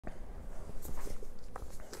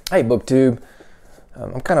Hey BookTube,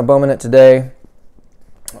 I'm kind of bumming it today,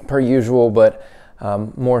 per usual, but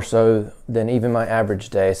more so than even my average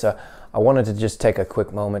day. So I wanted to just take a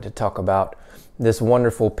quick moment to talk about this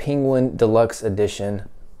wonderful Penguin Deluxe edition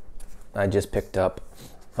I just picked up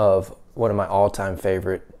of one of my all-time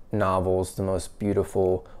favorite novels, one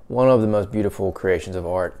of the most beautiful creations of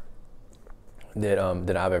art that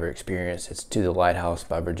I've ever experienced. It's To the Lighthouse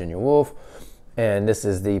by Virginia Woolf, and this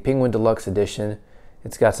is the Penguin Deluxe edition.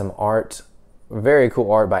 It's got some art, very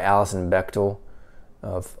cool art by Alison Bechtel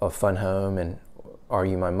of Fun Home and Are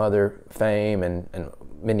You My Mother fame and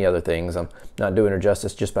many other things. I'm not doing her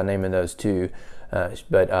justice just by naming those two.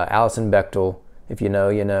 But Alison Bechtel, if you know,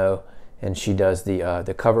 you know, and she does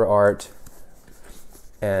the cover art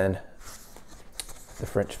and the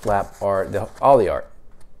French flap art, all the art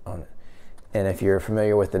on it. And if you're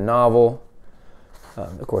familiar with the novel,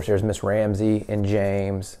 of course, there's Miss Ramsey and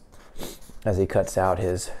James as he cuts out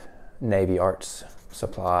his Navy arts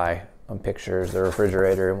supply on pictures, the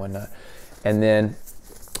refrigerator and whatnot. And then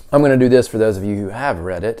I'm going to do this for those of you who have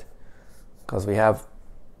read it, because we have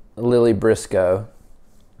Lily Briscoe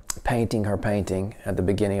painting her painting at the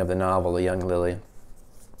beginning of the novel, a young Lily.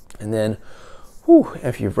 And then,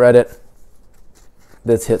 if you've read it,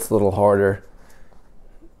 this hits a little harder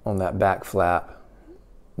on that back flap,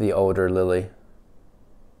 the older Lily.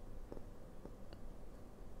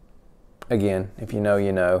 Again, if you know,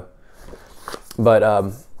 you know. But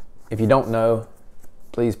if you don't know,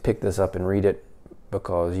 please pick this up and read it,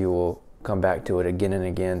 because you will come back to it again and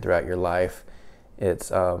again throughout your life.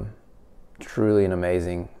 It's truly an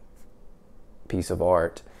amazing piece of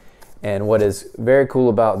art. And what is very cool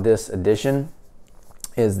about this edition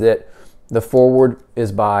is that the foreword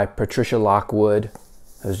is by Patricia Lockwood,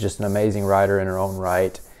 who's just an amazing writer in her own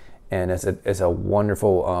right, and it's a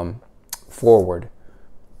wonderful foreword.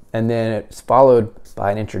 And then it's followed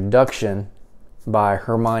by an introduction by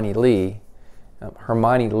Hermione Lee.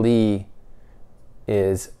 Hermione Lee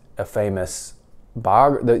is a famous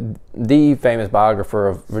the famous biographer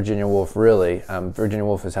of Virginia Woolf, really. Virginia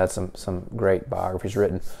Woolf has had some great biographies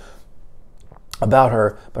written about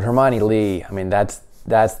her, but Hermione Lee, I mean, that's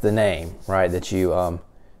the name, right, that you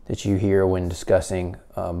hear when discussing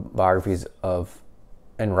biographies of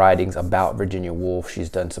and writings about Virginia Woolf. She's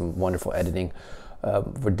done some wonderful editing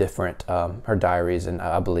for different her diaries, and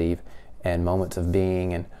I believe, and Moments of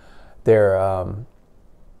Being, and there a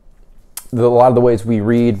lot of the ways we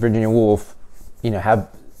read Virginia Woolf, have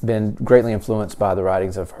been greatly influenced by the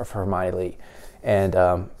writings of Hermione Lee,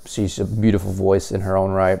 and she's a beautiful voice in her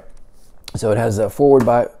own right. So it has a foreword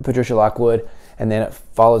by Patricia Lockwood, and then it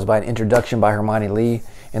follows by an introduction by Hermione Lee,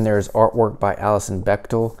 and there's artwork by Alison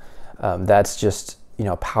Bechtel. That's just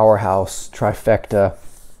powerhouse trifecta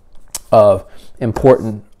of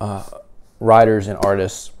important writers and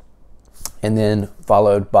artists, and then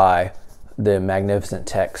followed by the magnificent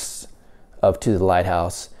texts of To the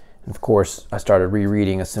Lighthouse. And of course, I started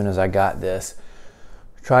rereading as soon as I got this,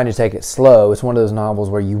 trying to take it slow. It's one of those novels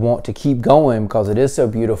where you want to keep going because it is so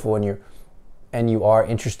beautiful, and you are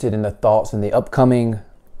interested in the thoughts and the upcoming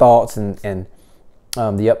thoughts and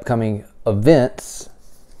the upcoming events,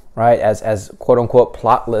 right? As quote unquote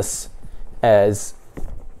plotless as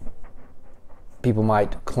people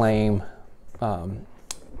might claim some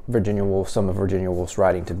of Virginia Woolf's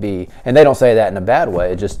writing to be, and they don't say that in a bad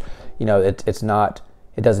way. It just, it's not.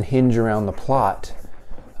 It doesn't hinge around the plot.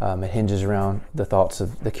 It hinges around the thoughts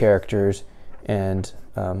of the characters and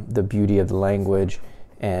the beauty of the language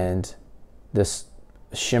and this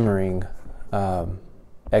shimmering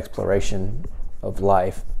exploration of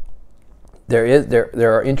life.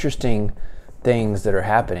 There are interesting things that are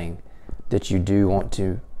happening that you do want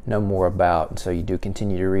to know more about, and so you do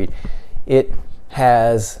continue to read. It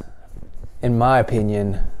has, in my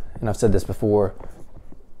opinion, and I've said this before,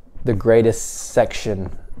 the greatest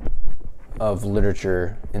section of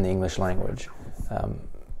literature in the English language.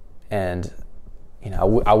 And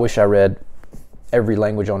I wish I read every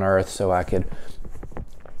language on earth so I could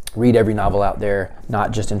read every novel out there,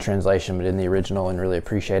 not just in translation, but in the original, and really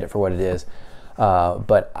appreciate it for what it is.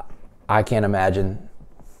 But I can't imagine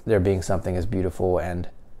there being something as beautiful and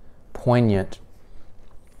poignant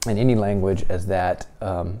in any language as that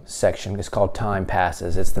section. It's called Time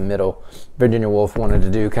Passes. It's the middle. Virginia Woolf wanted to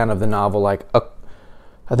do kind of the novel like,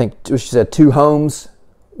 I think she said, two homes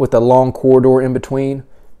with a long corridor in between.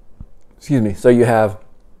 Excuse me. So you have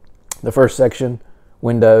the first section,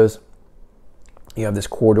 windows. You have this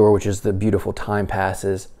corridor, which is the beautiful Time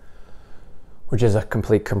Passes, which is a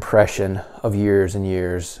complete compression of years and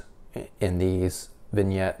years in these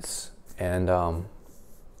vignettes, and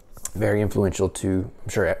very influential to, I'm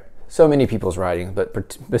sure, so many people's writings,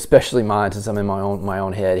 but especially mine, since I'm in my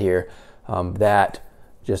own head here. That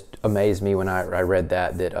just amazed me when I read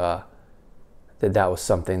that was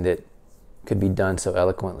something that could be done so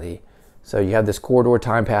eloquently. So you have this corridor,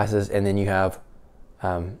 time passes, and then you have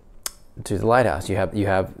to the lighthouse. You have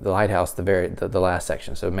the lighthouse, the last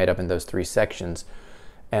section. So made up in those 3 sections,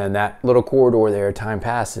 and that little corridor there, time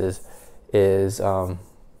passes, is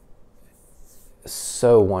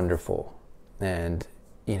so wonderful. And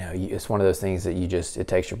it's one of those things that it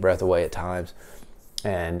takes your breath away at times,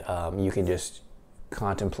 and you can just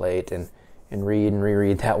contemplate and read and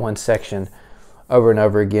reread that one section over and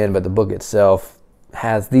over again. But the book itself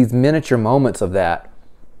has these miniature moments of that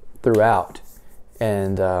throughout,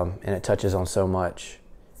 and it touches on so much,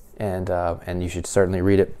 and you should certainly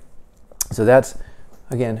read it. So that's,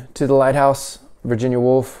 again, To the Lighthouse, Virginia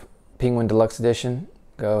Woolf, Penguin Deluxe Edition.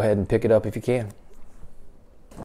 Go ahead and pick it up if you can.